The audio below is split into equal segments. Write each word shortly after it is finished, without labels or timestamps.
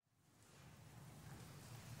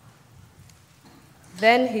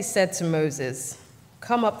Then he said to Moses,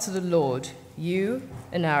 "Come up to the Lord, you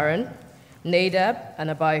and Aaron, Nadab and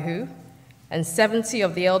Abihu, and 70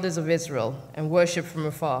 of the elders of Israel, and worship from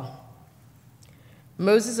afar.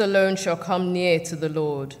 Moses alone shall come near to the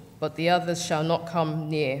Lord, but the others shall not come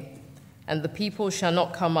near, and the people shall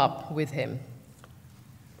not come up with him."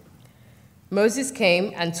 Moses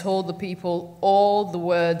came and told the people all the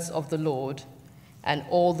words of the Lord and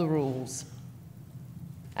all the rules.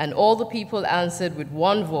 And all the people answered with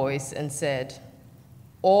one voice and said,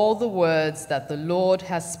 "All the words that the Lord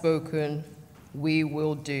has spoken, we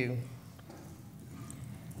will do."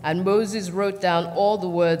 And Moses wrote down all the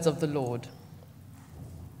words of the Lord.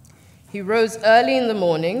 He rose early in the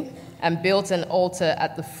morning and built an altar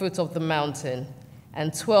at the foot of the mountain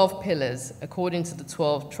and 12 pillars according to the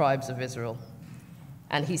 12 tribes of Israel.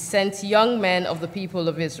 And he sent young men of the people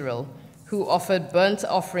of Israel who offered burnt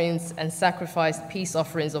offerings and sacrificed peace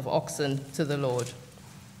offerings of oxen to the Lord.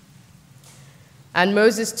 And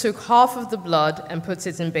Moses took half of the blood and put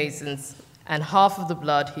it in basins, and half of the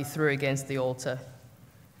blood he threw against the altar.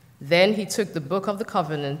 Then he took the book of the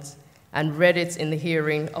covenant and read it in the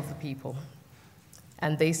hearing of the people.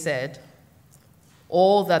 And they said,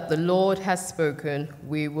 "All that the Lord has spoken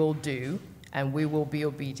we will do, and we will be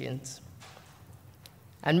obedient."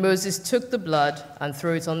 And Moses took the blood and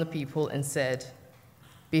threw it on the people and said,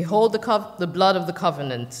 "Behold the blood of the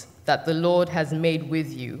covenant that the Lord has made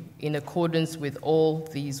with you in accordance with all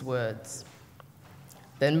these words."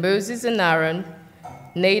 Then Moses and Aaron,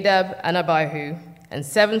 Nadab and Abihu, and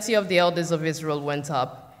 70 of the elders of Israel went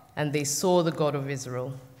up, and they saw the God of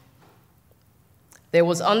Israel. There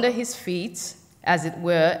was under his feet, as it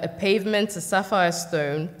were, a pavement of sapphire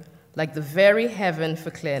stone, like the very heaven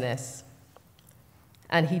for clearness.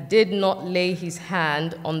 And he did not lay his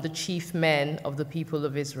hand on the chief men of the people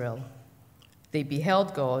of Israel. They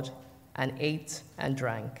beheld God and ate and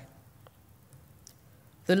drank.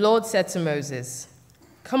 The Lord said to Moses,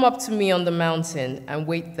 "Come up to me on the mountain and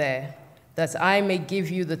wait there, that I may give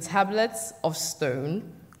you the tablets of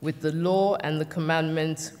stone with the law and the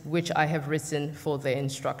commandment which I have written for their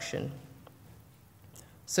instruction."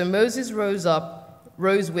 So Moses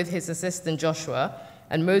rose with his assistant Joshua,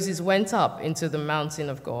 and Moses went up into the mountain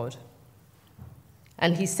of God.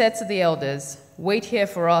 And he said to the elders, "Wait here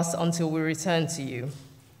for us until we return to you.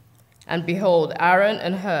 And behold, Aaron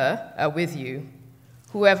and Hur are with you.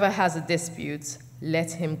 Whoever has a dispute,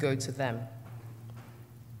 let him go to them."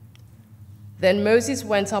 Then Moses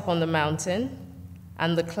went up on the mountain,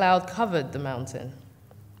 and the cloud covered the mountain.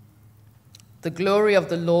 The glory of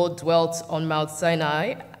the Lord dwelt on Mount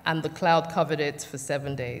Sinai, and the cloud covered it for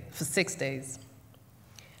 6 days.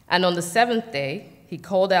 And on the seventh day, he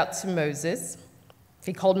called Moses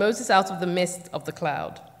out of the midst of the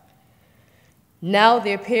cloud. Now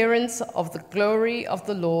the appearance of the glory of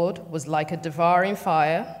the Lord was like a devouring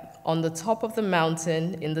fire on the top of the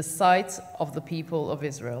mountain in the sight of the people of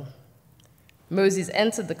Israel. Moses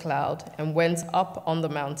entered the cloud and went up on the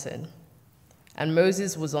mountain. And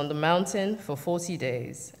Moses was on the mountain for 40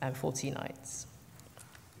 days and 40 nights.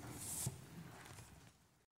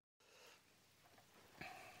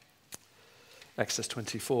 Exodus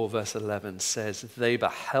 24, verse 11 says, "They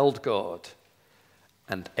beheld God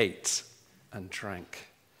and ate and drank."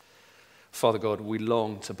 Father God, we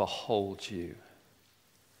long to behold you.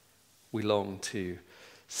 We long to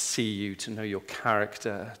see you, to know your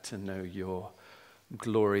character, to know your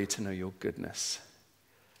glory, to know your goodness.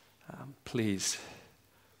 Please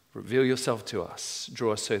reveal yourself to us.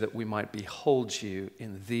 Draw us so that we might behold you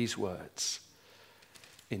in these words.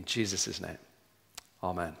 In Jesus' name,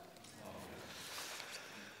 amen.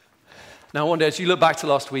 Now, I wonder, as you look back to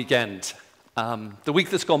last weekend, the week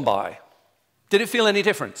that's gone by, did it feel any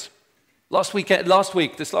different? This last week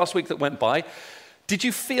that went by, did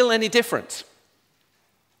you feel any different?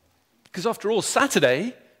 Because after all,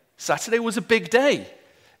 Saturday was a big day.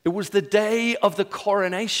 It was the day of the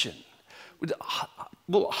coronation. With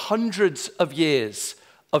hundreds of years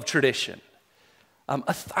of tradition.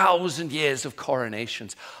 1,000 years of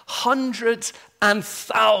coronations. Hundreds and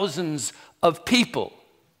thousands of people.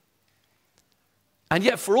 And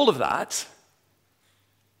yet, for all of that,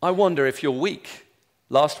 I wonder if your week,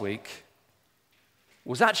 last week,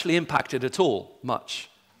 was actually impacted at all much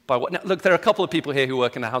by what. Now, look, there are a couple of people here who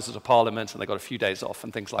work in the Houses of Parliament, and they got a few days off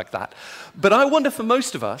and things like that. But I wonder for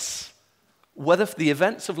most of us whether the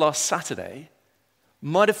events of last Saturday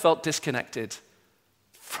might have felt disconnected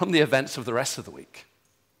from the events of the rest of the week.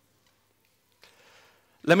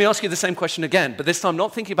 Let me ask you the same question again, but this time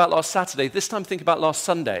not thinking about last Saturday, this time think about last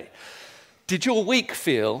Sunday. Did your week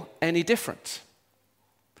feel any different?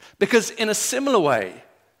 Because in a similar way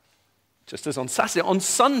just as on Saturday. On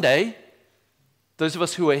Sunday, those of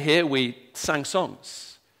us who were here, we sang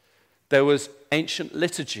songs. There was ancient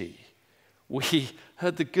liturgy. We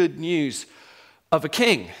heard the good news of a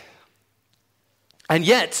king. And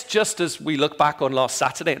yet, just as we look back on last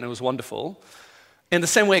Saturday and it was wonderful, in the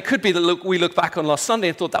same way it could be that we look back on last Sunday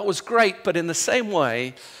and thought that was great, but in the same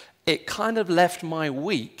way, it kind of left my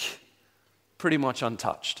week pretty much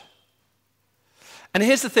untouched. And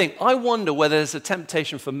here's the thing, I wonder whether there's a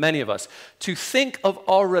temptation for many of us to think of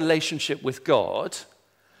our relationship with God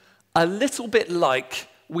a little bit like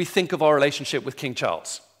we think of our relationship with King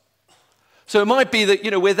Charles. So it might be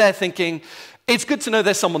that, we're there thinking, it's good to know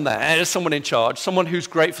there's someone there, there's someone in charge, someone who's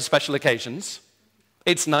great for special occasions.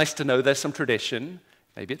 It's nice to know there's some tradition.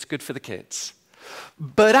 Maybe it's good for the kids.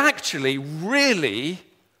 But actually, really,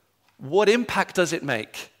 what impact does it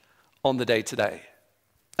make on the day-to-day?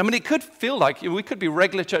 I mean, it could feel like we could be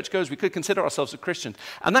regular churchgoers, we could consider ourselves a Christian,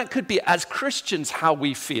 and that could be, as Christians, how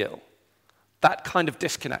we feel, that kind of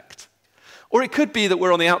disconnect. Or it could be that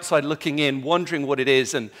we're on the outside looking in, wondering what it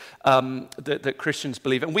is and that Christians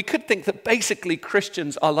believe. And we could think that basically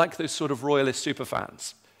Christians are like those sort of royalist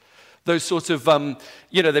superfans. Those sort of,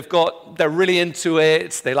 they're really into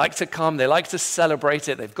it, they like to come, they like to celebrate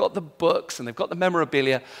it, they've got the books and they've got the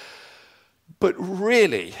memorabilia. But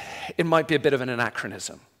really, it might be a bit of an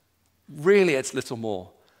anachronism. Really, it's little more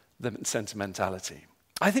than sentimentality.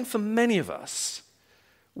 I think for many of us,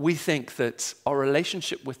 we think that our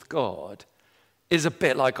relationship with God is a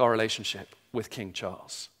bit like our relationship with King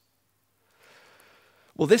Charles.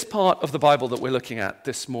 Well, this part of the Bible that we're looking at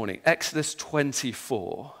this morning, Exodus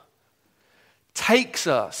 24, takes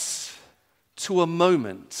us to a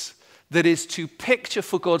moment that is to picture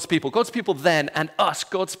for God's people then and us,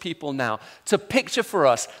 God's people now, to picture for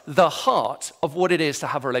us the heart of what it is to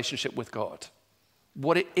have a relationship with God.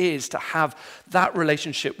 What it is to have that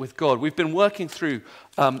relationship with God. We've been working through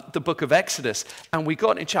the book of Exodus, and we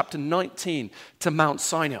got in chapter 19 to Mount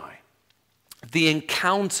Sinai. The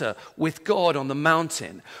encounter with God on the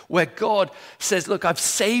mountain, where God says, look, I've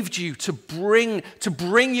saved you to bring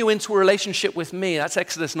you into a relationship with me. That's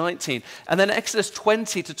Exodus 19. And then Exodus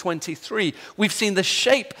 20 to 23, we've seen the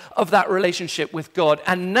shape of that relationship with God.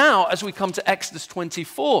 And now, as we come to Exodus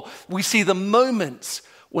 24, we see the moments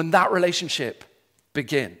when that relationship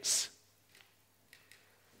begins.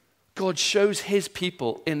 God shows his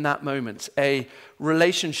people in that moment a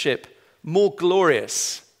relationship more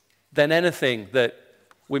glorious than anything that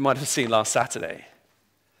we might have seen last Saturday.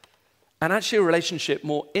 And actually a relationship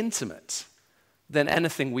more intimate than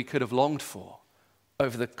anything we could have longed for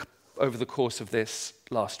over the course of this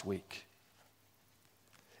last week.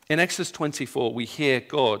 In Exodus 24, we hear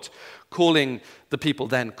God calling the people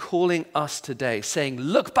then, calling us today, saying,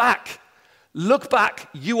 look back,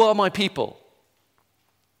 you are my people.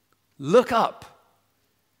 Look up,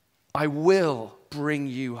 I will bring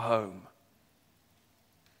you home.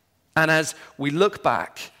 And as we look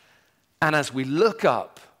back and as we look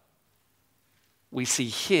up, we see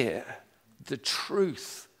here the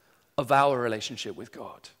truth of our relationship with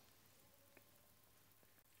God.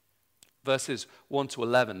 Verses 1 to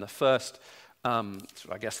 11, the first,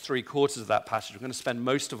 3 quarters of that passage. We're going to spend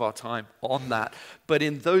most of our time on that. But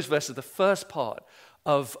in those verses, the first part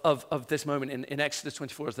of this moment in Exodus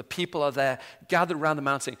 24, as the people are there gathered around the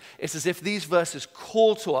mountain, it's as if these verses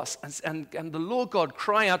call to us and the Lord God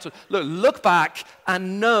crying out to us, look back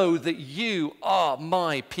and know that you are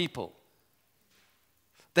my people.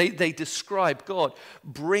 They describe God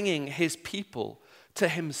bringing his people to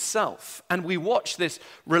himself. And we watch this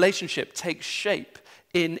relationship take shape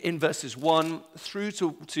in verses 1 through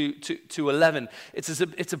to 11.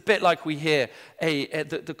 It's a bit like we hear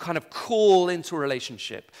the kind of call into a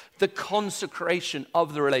relationship, the consecration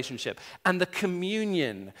of the relationship, and the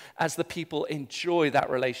communion as the people enjoy that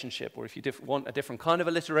relationship. Or if you want a different kind of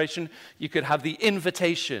alliteration, you could have the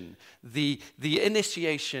invitation, the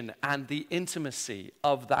initiation, and the intimacy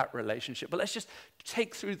of that relationship. But let's just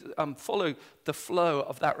follow the flow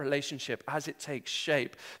of that relationship as it takes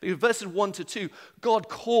shape. Because verses 1 to 2, God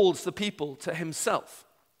calls the people to himself.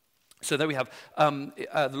 So there we have,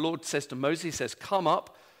 the Lord says to Moses, he says, come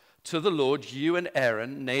up to the Lord, you and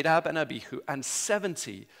Aaron, Nadab and Abihu, and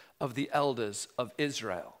 70 of the elders of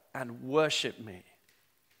Israel, and worship me.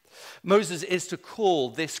 Moses is to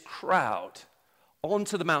call this crowd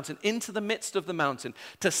onto the mountain, into the midst of the mountain,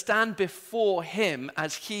 to stand before him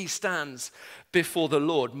as he stands before the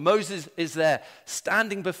Lord. Moses is there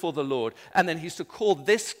standing before the Lord, and then he's to call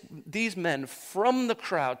these men from the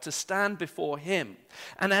crowd to stand before him.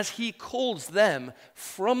 And as he calls them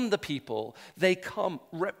from the people, they come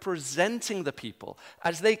representing the people.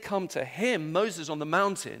 As they come to him, Moses on the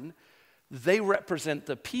mountain, They represent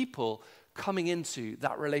the people coming into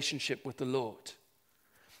that relationship with the Lord.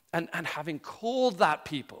 And having called that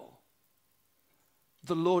people,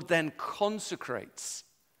 the Lord then consecrates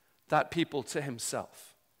that people to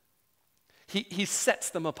himself. He sets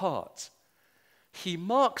them apart. He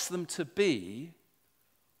marks them to be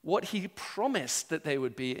what he promised that they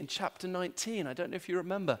would be in chapter 19. I don't know if you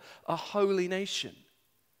remember. A holy nation,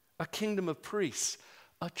 a kingdom of priests,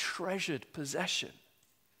 a treasured possession.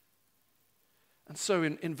 And so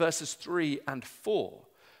in verses 3 and 4,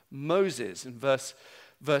 Moses, in verse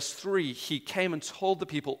 3, he came and told the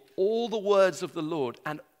people all the words of the Lord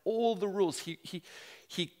and all the rules.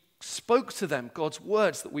 He spoke to them God's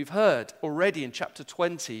words that we've heard already in chapter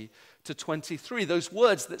 20 to 23. Those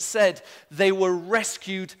words that said they were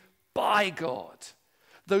rescued by God.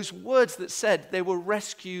 Those words that said they were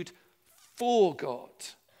rescued for God.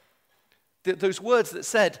 Those words that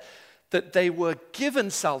said that they were given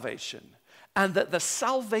salvation, and that the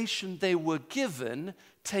salvation they were given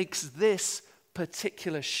takes this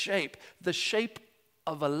particular shape, the shape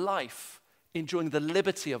of a life enjoying the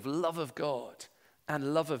liberty of love of God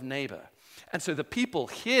and love of neighbor. And so the people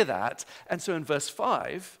hear that, and so in verse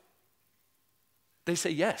 5, they say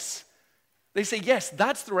yes. They say, yes,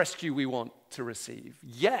 that's the rescue we want to receive.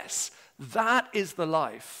 Yes, that is the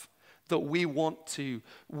life that we want to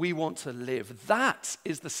live. That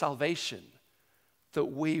is the salvation that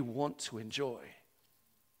we want to enjoy.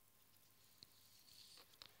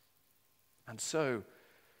 And so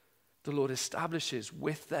the Lord establishes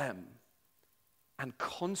with them and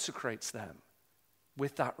consecrates them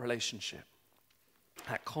with that relationship.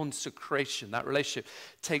 That consecration, that relationship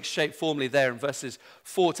takes shape formally there in verses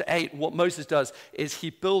 4 to 8. And what Moses does is he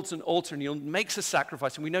builds an altar and he makes a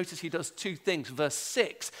sacrifice. And we notice he does two things. Verse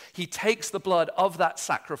 6, he takes the blood of that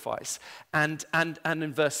sacrifice. And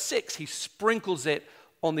in verse 6, he sprinkles it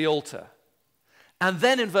on the altar. And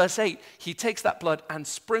then in verse 8, he takes that blood and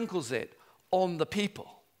sprinkles it on the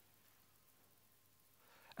people.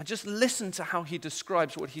 And just listen to how he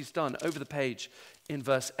describes what he's done over the page in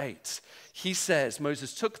verse 8. He says,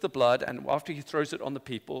 Moses took the blood, and after he throws it on the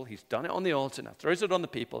people, he's done it on the altar, now throws it on the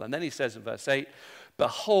people, and then he says in verse 8,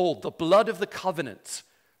 behold, the blood of the covenant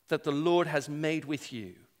that the Lord has made with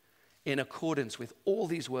you in accordance with all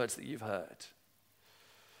these words that you've heard.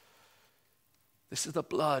 This is the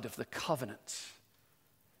blood of the covenant.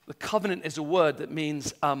 The covenant is a word that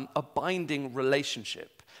means a binding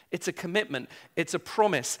relationship. It's a commitment, it's a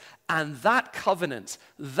promise, and that covenant,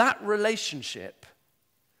 that relationship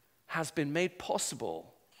has been made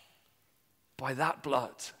possible by that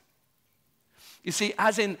blood. You see,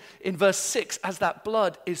 as in verse 6, as that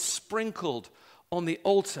blood is sprinkled on the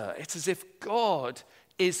altar, it's as if God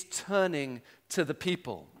is turning to the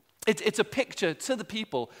people. It's a picture to the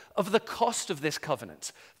people of the cost of this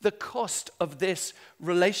covenant, the cost of this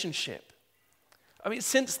relationship. I mean,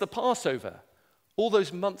 since the Passover, all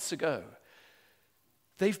those months ago,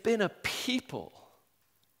 they've been a people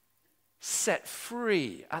set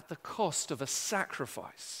free at the cost of a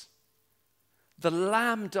sacrifice. The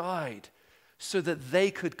lamb died so that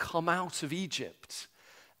they could come out of Egypt.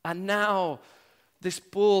 And now this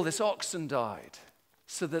bull, this oxen died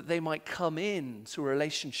so that they might come into a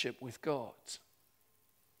relationship with God.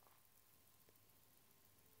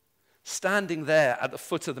 Standing there at the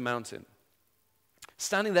foot of the mountain,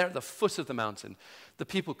 the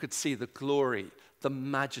people could see the glory, the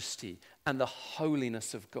majesty, and the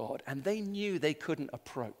holiness of God. And they knew they couldn't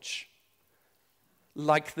approach.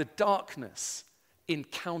 Like the darkness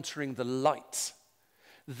encountering the light,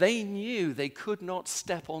 they knew they could not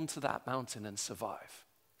step onto that mountain and survive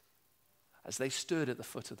as they stood at the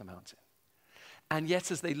foot of the mountain. And yet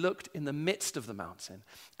as they looked in the midst of the mountain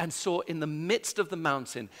and saw in the midst of the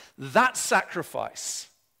mountain that sacrifice,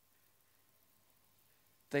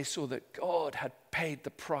 they saw that God had paid the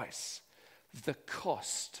price, the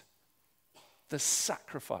cost, the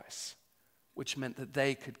sacrifice, which meant that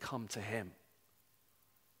they could come to him.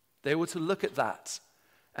 They were to look at that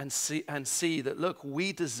and see that, look,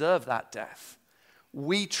 we deserve that death.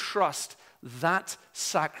 We trust that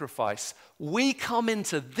sacrifice. We come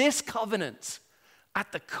into this covenant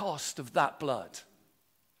at the cost of that blood.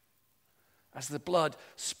 As the blood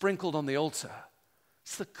sprinkled on the altar,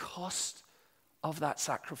 it's the cost of that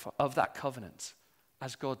sacrifice, of that covenant,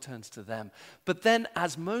 as God turns to them. But then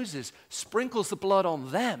as Moses sprinkles the blood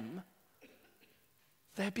on them,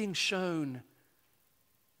 they're being shown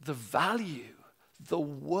the value, the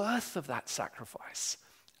worth of that sacrifice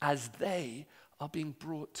as they are being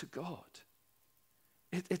brought to God.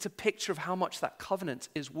 It's a picture of how much that covenant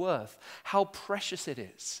is worth, how precious it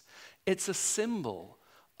is. It's a symbol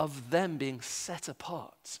of them being set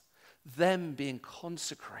apart, them being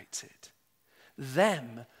consecrated,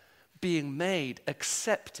 them being made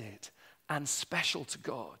accepted and special to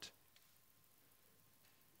God.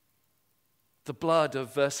 The blood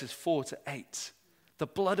of verses 4 to 8, the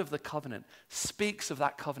blood of the covenant, speaks of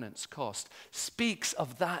that covenant's cost, speaks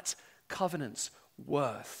of that covenant's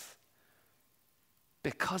worth.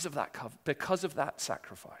 Because of that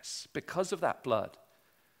sacrifice, because of that blood,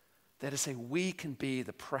 they're to say we can be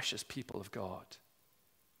the precious people of God.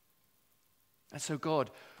 And so God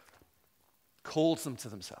calls them to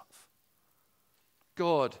himself.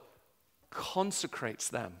 God consecrates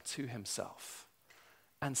them to himself.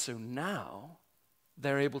 And so now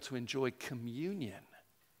they're able to enjoy communion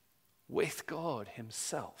with God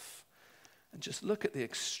himself. And just look at the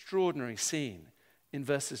extraordinary scene in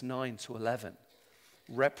verses 9 to 11.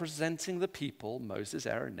 Representing the people, Moses,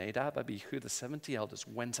 Aaron, Nadab, Abihu, the 70 elders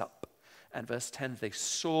went up. And verse 10, they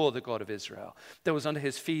saw the God of Israel. There was under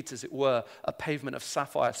his feet, as it were, a pavement of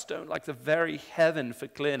sapphire stone, like the very heaven for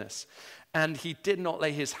clearness. And he did not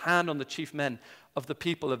lay his hand on the chief men of the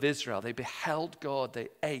people of Israel. They beheld God, they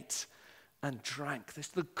ate and drank. This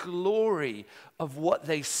is the glory of what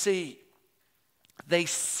they see. They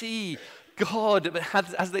see God,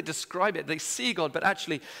 as they describe it, they see God, but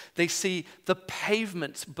actually they see the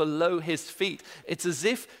pavement below his feet. It's as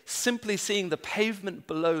if simply seeing the pavement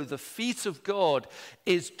below the feet of God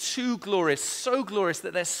is too glorious, so glorious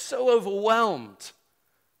that they're so overwhelmed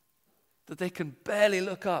that they can barely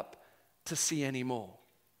look up to see any more.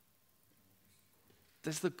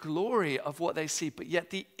 There's the glory of what they see, but yet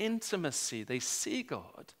the intimacy. They see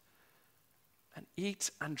God and eat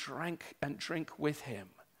and drink with him.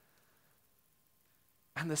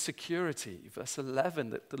 And the security, verse 11,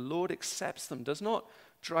 that the Lord accepts them, does not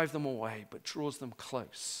drive them away, but draws them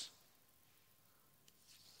close.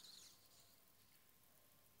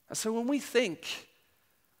 And so when we think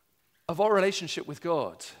of our relationship with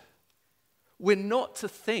God, we're not to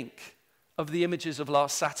think of the images of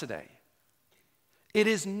last Saturday. It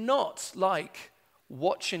is not like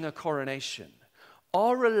watching a coronation.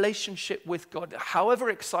 Our relationship with God, however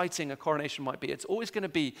exciting a coronation might be, it's always going to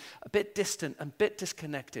be a bit distant and a bit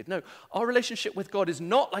disconnected. No, our relationship with God is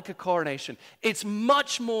not like a coronation. It's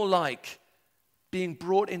much more like being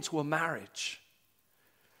brought into a marriage.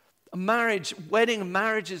 A marriage,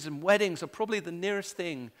 marriages and weddings are probably the nearest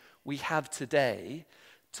thing we have today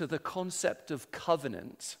to the concept of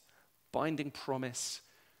covenant, binding promise,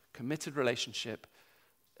 committed relationship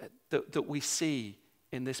that we see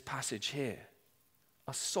in this passage here.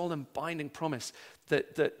 A solemn binding promise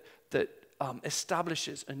that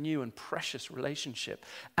establishes a new and precious relationship.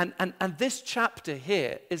 And this chapter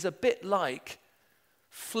here is a bit like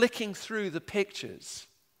flicking through the pictures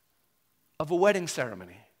of a wedding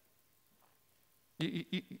ceremony.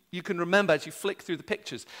 You can remember as you flick through the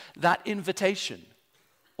pictures that invitation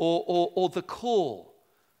or the call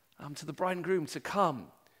to the bride and groom to come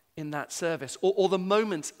in that service, or the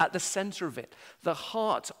moment at the center of it, the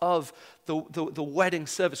heart of the wedding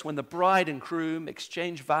service, when the bride and groom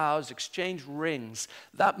exchange vows, exchange rings,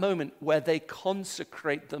 that moment where they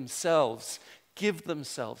consecrate themselves, give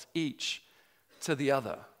themselves each to the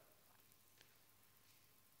other.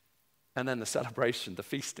 And then the celebration, the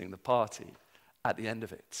feasting, the party at the end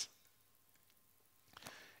of it.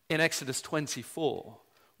 In Exodus 24,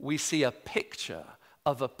 we see a picture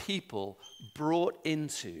of a people brought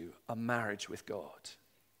into a marriage with God.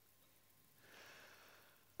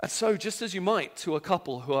 And so, just as you might to a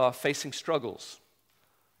couple who are facing struggles,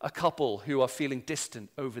 a couple who are feeling distant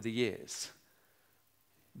over the years,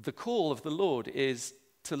 the call of the Lord is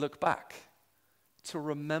to look back, to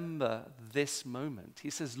remember this moment. He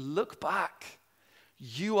says, look back,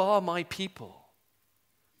 you are my people.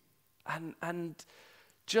 And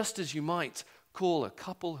just as you might call a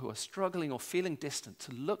couple who are struggling or feeling distant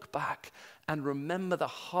to look back and remember the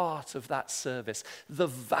heart of that service, the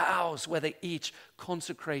vows where they each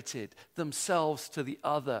consecrated themselves to the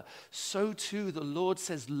other, so too the Lord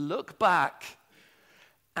says, look back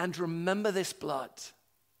and remember this blood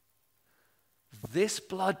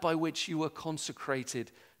by which you were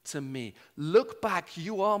consecrated to me. Look back,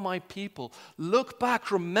 you are my people. Look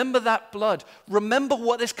back, remember that blood. Remember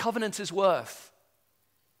what this covenant is worth.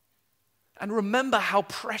 And remember how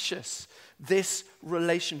precious this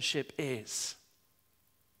relationship is.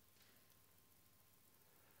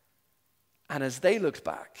 And as they looked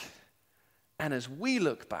back, and as we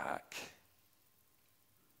look back,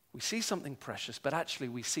 we see something precious, but actually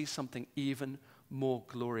we see something even more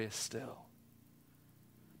glorious still.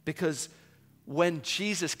 Because when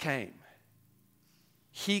Jesus came,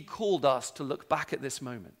 he called us to look back at this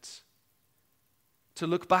moment, to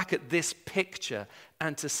look back at this picture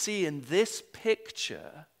and to see in this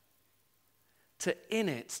picture, to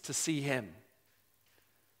see him,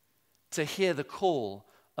 to hear the call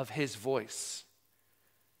of his voice,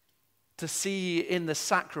 to see in the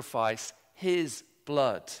sacrifice his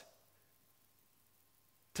blood,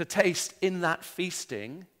 to taste in that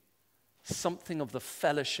feasting something of the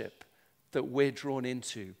fellowship that we're drawn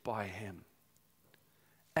into by him.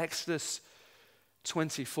 Exodus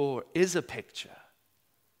 24 is a picture.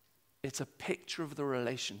 It's a picture of the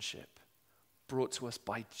relationship brought to us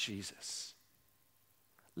by Jesus.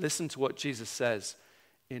 Listen to what Jesus says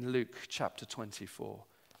in Luke chapter 24.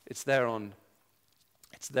 It's there on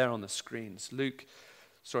the screens.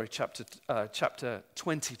 Chapter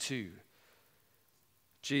 22.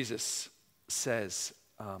 Jesus says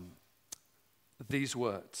these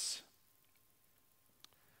words.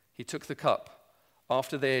 He took the cup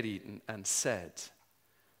after they had eaten and said,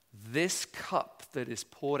 "This cup that is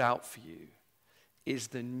poured out for you is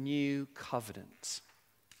the new covenant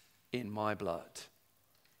in my blood.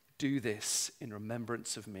 Do this in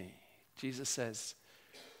remembrance of me." Jesus says,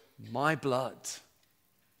 my blood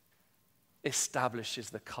establishes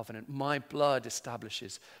the covenant. My blood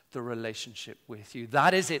establishes the relationship with you.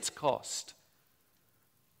 That is its cost.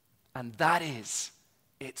 And that is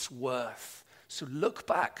its worth. So look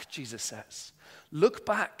back, Jesus says. Look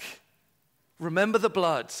back. Remember the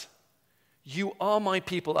blood. You are my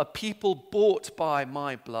people, a people bought by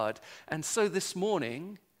my blood. And so this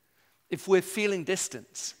morning, if we're feeling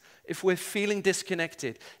distance, if we're feeling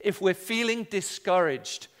disconnected, if we're feeling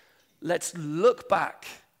discouraged, let's look back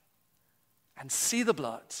and see the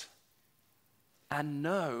blood and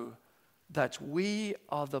know that we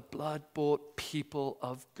are the blood-bought people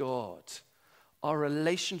of God. Our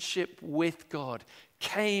relationship with God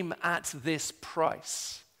came at this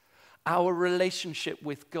price. Our relationship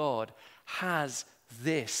with God has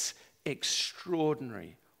this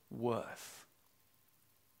extraordinary worth.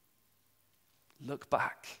 Look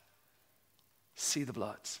back. See the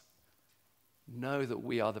blood. Know that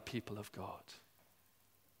we are the people of God.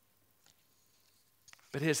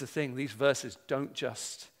 But here's the thing, these verses don't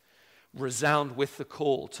just resound with the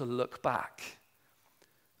call to look back.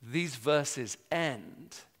 These verses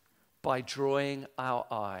end by drawing our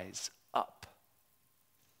eyes up.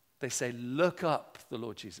 They say, look up, the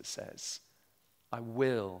Lord Jesus says, I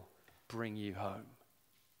will bring you home.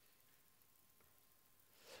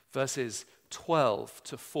 Verses 12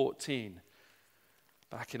 to 14,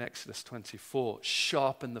 back in Exodus 24,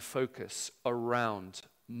 sharpen the focus around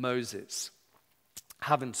Moses.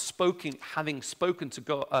 Having spoken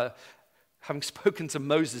to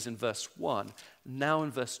Moses in verse 1, now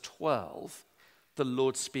in verse 12, the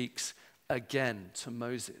Lord speaks again to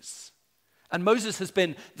Moses. And Moses has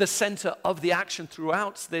been the center of the action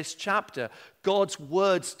throughout this chapter. God's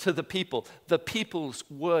words to the people's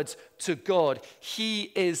words to God.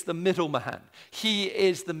 He is the middleman. He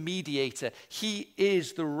is the mediator. He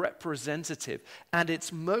is the representative. And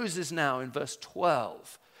it's Moses now in verse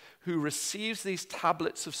 12 who receives these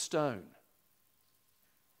tablets of stone.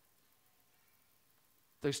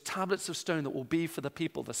 Those tablets of stone that will be for the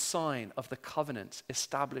people the sign of the covenant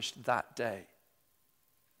established that day.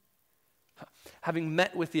 Having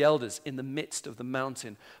met with the elders in the midst of the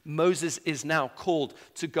mountain, Moses is now called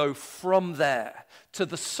to go from there to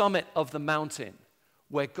the summit of the mountain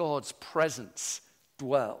where God's presence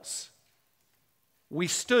dwells. We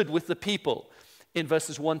stood with the people in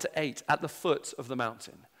verses 1 to 8 at the foot of the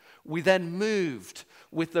mountain. We then moved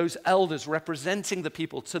with those elders representing the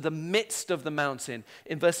people to the midst of the mountain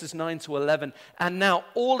in verses 9 to 11. And now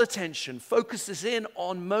all attention focuses in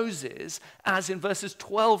on Moses as in verses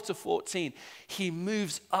 12 to 14, he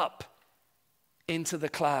moves up into the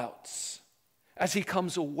clouds as he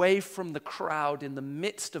comes away from the crowd in the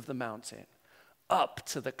midst of the mountain up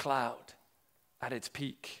to the cloud at its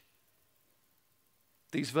peak.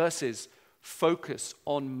 These verses focus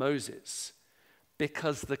on Moses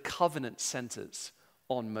because the covenant centers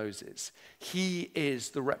on Moses. He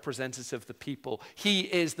is the representative of the people. He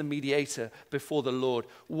is the mediator before the Lord.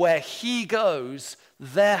 Where he goes,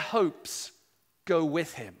 their hopes go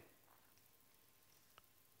with him.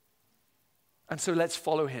 And so let's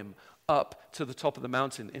follow him up to the top of the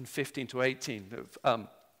mountain in 15 to 18.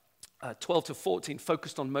 12 to 14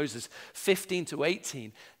 focused on Moses. 15 to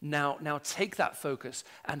 18, now take that focus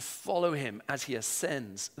and follow him as he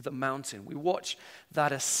ascends the mountain. We watch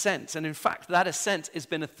that ascent. And in fact, that ascent has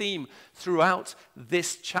been a theme throughout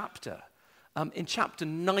this chapter. In chapter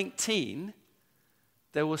 19,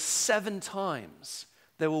 there were 7 times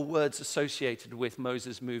there were words associated with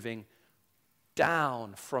Moses moving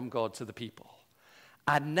down from God to the people.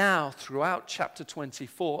 And now, throughout chapter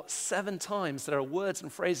 24, 7 times there are words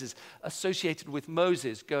and phrases associated with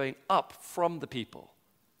Moses going up from the people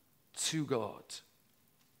to God.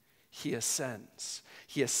 He ascends.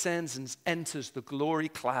 He ascends and enters the glory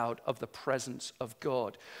cloud of the presence of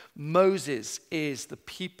God. Moses is the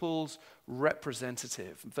people's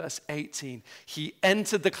representative. Verse 18, he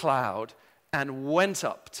entered the cloud and went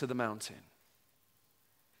up to the mountain.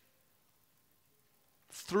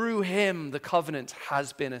 Through him, the covenant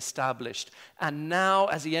has been established. And now,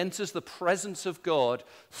 as he enters the presence of God,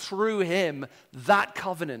 through him, that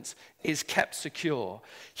covenant is kept secure.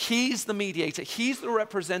 He's the mediator. He's the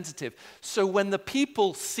representative. So when the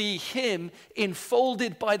people see him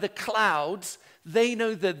enfolded by the clouds, they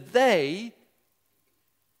know that they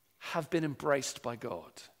have been embraced by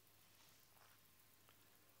God.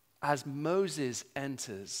 As Moses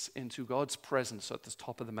enters into God's presence at the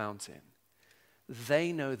top of the mountain,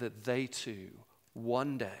 they know that they too,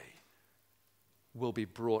 one day, will be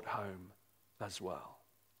brought home as well.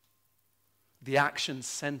 The action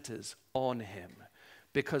centers on him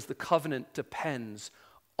because the covenant depends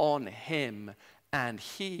on him, and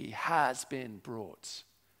he has been brought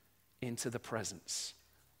into the presence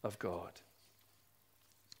of God.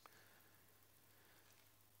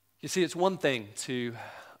 You see, it's one thing to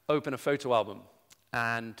open a photo album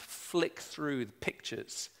and flick through the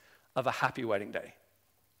pictures of a happy wedding day.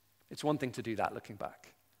 It's one thing to do that looking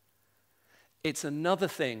back. It's another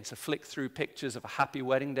thing to flick through pictures of a happy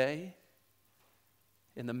wedding day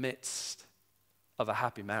in the midst of a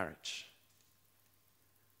happy marriage.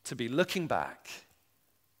 To be looking back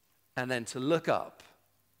and then to look up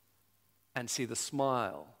and see the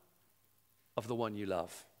smile of the one you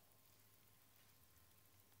love.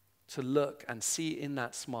 To look and see in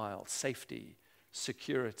that smile safety,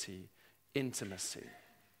 security, intimacy.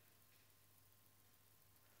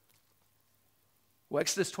 Well,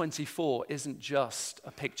 Exodus 24 isn't just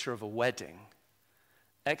a picture of a wedding.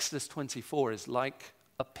 Exodus 24 is like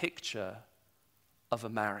a picture of a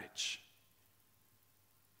marriage.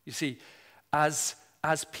 You see, as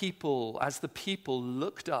the people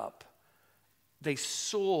looked up, they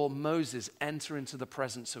saw Moses enter into the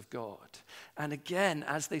presence of God. And again,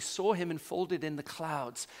 as they saw him enfolded in the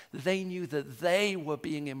clouds, they knew that they were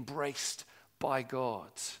being embraced by God.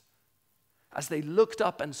 As they looked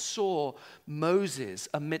up and saw Moses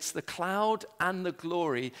amidst the cloud and the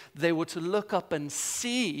glory, they were to look up and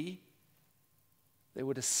see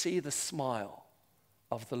the smile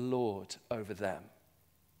of the Lord over them.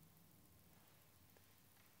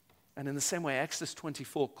 And in the same way, Exodus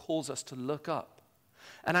 24 calls us to look up.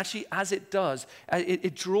 And actually, as it does,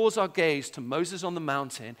 it draws our gaze to Moses on the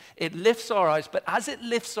mountain. It lifts our eyes, but as it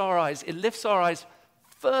lifts our eyes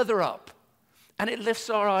further up. And it lifts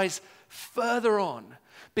our eyes further on.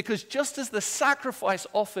 Because just as the sacrifice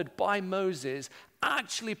offered by Moses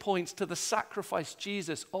actually points to the sacrifice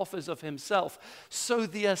Jesus offers of himself, so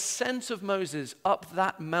the ascent of Moses up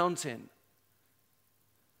that mountain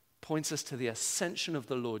points us to the ascension of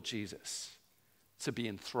the Lord Jesus to be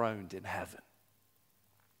enthroned in heaven.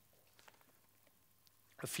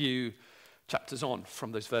 A few chapters on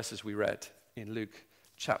from those verses we read in Luke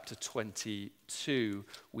chapter 22,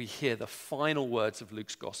 we hear the final words of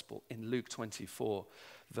Luke's gospel in Luke 24,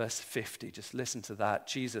 verse 50. Just listen to that.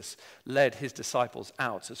 Jesus led his disciples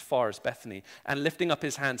out as far as Bethany, and lifting up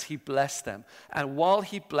his hands, he blessed them. And while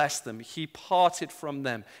he blessed them, he parted from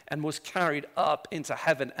them and was carried up into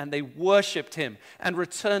heaven. And they worshipped him and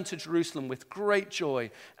returned to Jerusalem with great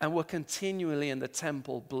joy and were continually in the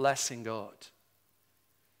temple blessing God.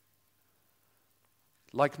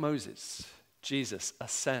 Like Moses, Jesus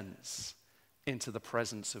ascends into the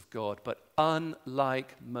presence of God. But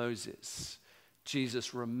unlike Moses,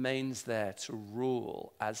 Jesus remains there to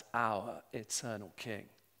rule as our eternal King.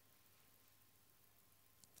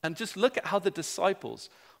 And just look at how the disciples,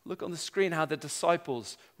 look on the screen how the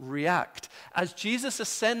disciples react. As Jesus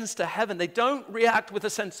ascends to heaven, they don't react with a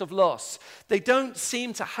sense of loss. They don't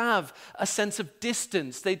seem to have a sense of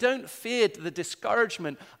distance. They don't fear the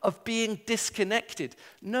discouragement of being disconnected.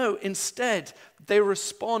 No, instead, they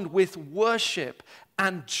respond with worship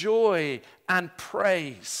and joy and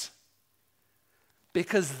praise.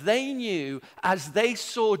 Because they knew, as they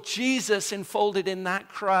saw Jesus enfolded in that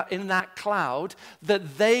cloud,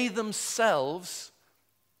 that they themselves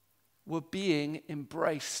were being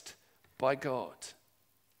embraced by God.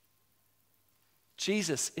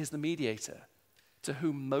 Jesus is the mediator to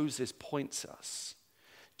whom Moses points us.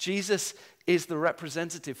 Jesus is the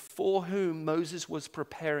representative for whom Moses was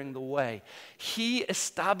preparing the way. He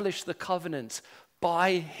established the covenant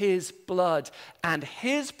by his blood, and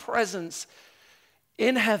his presence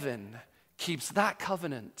in heaven keeps that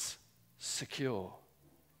covenant secure.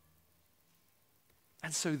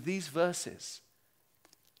 And so these verses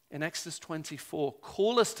in Exodus 24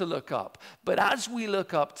 call us to look up, but as we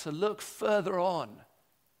look up, to look further on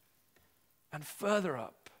and further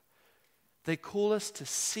up. They call us to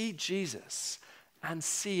see Jesus and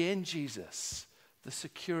see in Jesus the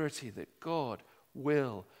security that God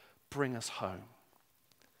will bring us home.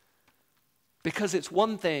 Because it's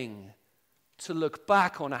one thing to look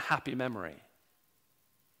back on a happy memory.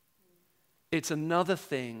 It's another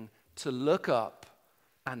thing to look up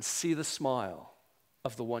and see the smile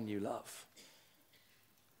of the one you love.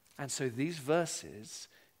 And so these verses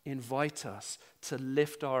invite us to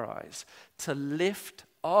lift our eyes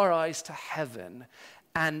to heaven,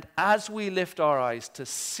 and as we lift our eyes to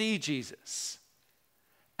see Jesus,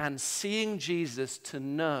 and seeing Jesus to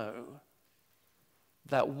know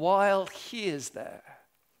that while he is there,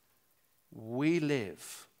 we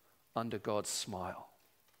live under God's smile.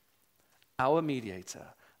 Our mediator,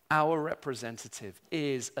 our representative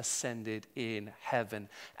is ascended in heaven.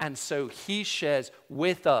 And so he shares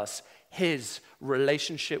with us his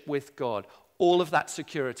relationship with God, all of that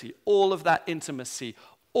security, all of that intimacy,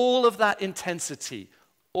 all of that intensity,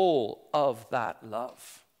 all of that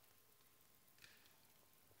love.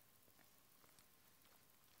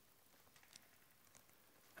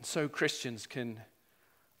 And so Christians can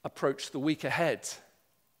approach the week ahead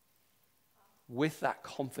with that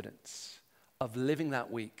confidence of living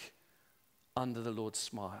that week under the Lord's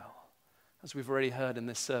smile. As we've already heard in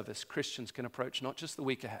this service, Christians can approach not just the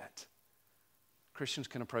week ahead. Christians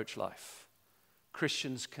can approach life.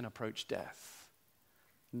 Christians can approach death,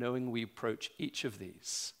 knowing we approach each of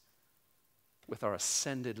these with our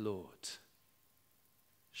ascended Lord,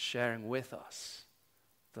 sharing with us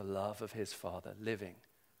the love of his Father, living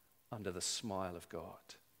under the smile of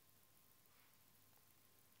God.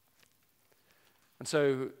 And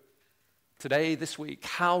so today, this week,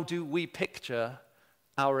 how do we picture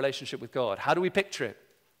our relationship with God? How do we picture it?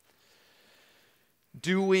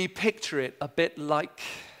 Do we picture it a bit like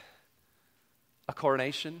a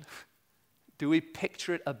coronation? Do we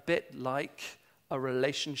picture it a bit like a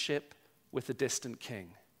relationship with a distant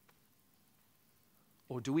king?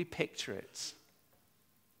 Or do we picture it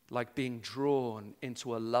like being drawn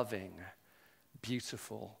into a loving,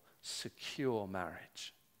 beautiful, secure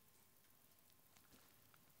marriage?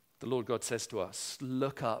 The Lord God says to us,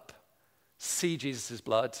 look up, see Jesus'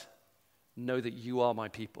 blood, know that you are my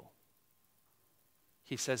people.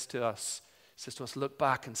 He says to us, look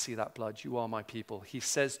back and see that blood, you are my people. He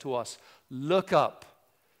says to us, look up,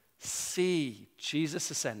 see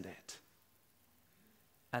Jesus ascended,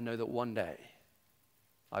 and know that one day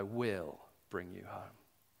I will bring you home.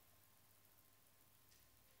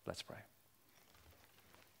 Let's pray.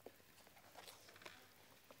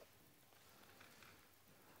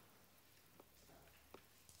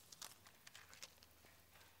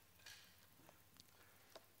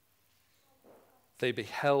 They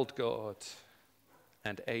beheld God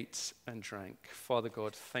and ate and drank. Father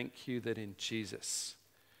God, thank you that in Jesus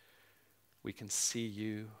we can see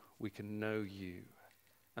you, we can know you,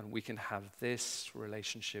 and we can have this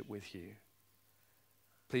relationship with you.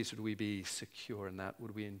 Please, would we be secure in that?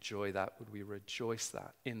 Would we enjoy that? Would we rejoice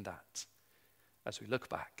in that as we look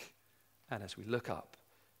back and as we look up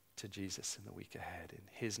to Jesus in the week ahead? In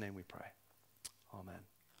his name we pray. Amen.